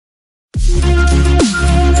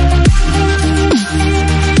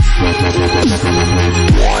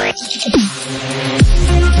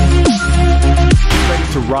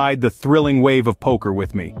ride the thrilling wave of poker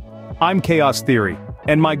with me. I'm Khaostheery,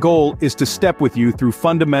 and my goal is to step with you through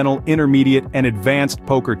fundamental, intermediate, and advanced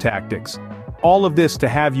poker tactics. All of this to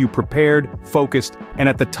have you prepared, focused, and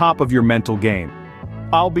at the top of your mental game.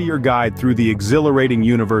 I'll be your guide through the exhilarating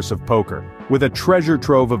universe of poker. With a treasure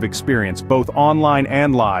trove of experience both online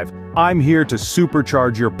and live, I'm here to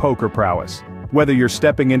supercharge your poker prowess. Whether you're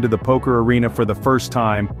stepping into the poker arena for the first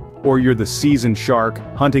time, or you're the seasoned shark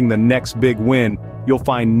hunting the next big win, you'll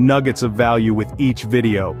find nuggets of value with each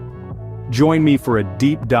video. Join me for a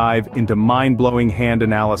deep dive into mind-blowing hand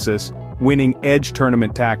analysis, winning edge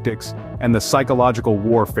tournament tactics, and the psychological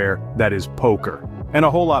warfare that is poker. And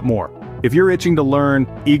a whole lot more. If you're itching to learn,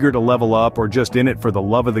 eager to level up, or just in it for the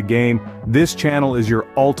love of the game, this channel is your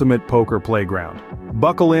ultimate poker playground.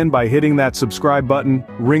 Buckle in by hitting that subscribe button,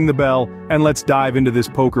 ring the bell, and let's dive into this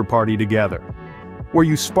poker party together, where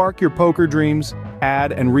you spark your poker dreams,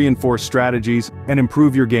 add and reinforce strategies, and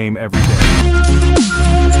improve your game every day.